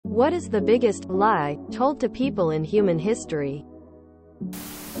What is the biggest lie told to people in human history?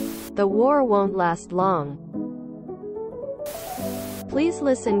 The war won't last long. Please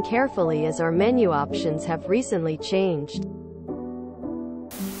listen carefully as our menu options have recently changed.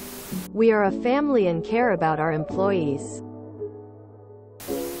 We are a family and care about our employees.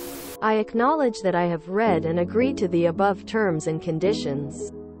 I acknowledge that I have read and agreed to the above terms and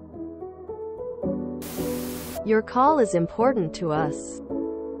conditions. Your call is important to us.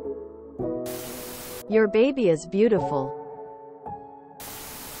 Your baby is beautiful.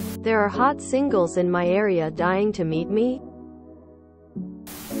 There are hot singles in my area dying to meet me.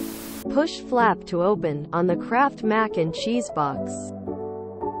 Push flap to open on the Kraft mac and cheese box.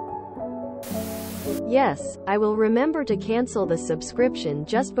 Yes, I will remember to cancel the subscription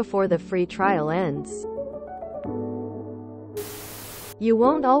just before the free trial ends. You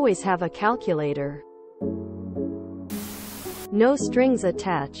won't always have a calculator. No strings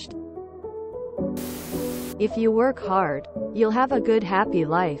attached. If you work hard, you'll have a good happy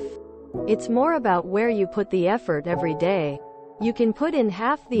life. It's more about where you put the effort every day. You can put in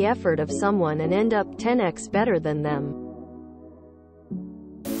half the effort of someone and end up 10x better than them.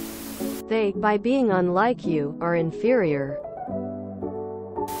 They, by being unlike you, are inferior.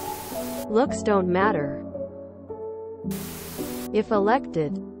 Looks don't matter. If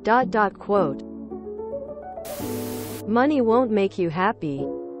elected, ... quote. Money won't make you happy.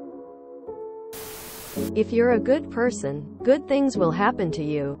 If you're a good person, good things will happen to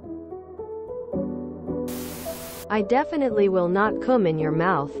you. I definitely will not cum in your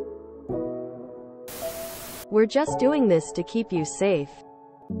mouth. We're just doing this to keep you safe.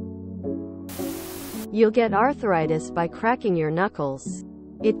 You'll get arthritis by cracking your knuckles.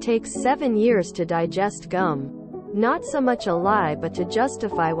 It takes 7 years to digest gum. Not so much a lie but to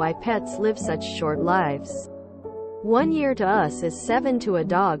justify why pets live such short lives. 1 year to us is 7 to a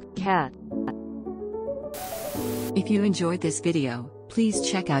dog, cat. If you enjoyed this video, please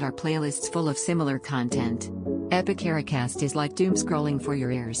check out our playlists full of similar content. Epicaricast is like doom scrolling for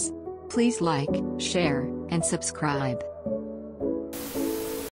your ears. Please like, share, and subscribe.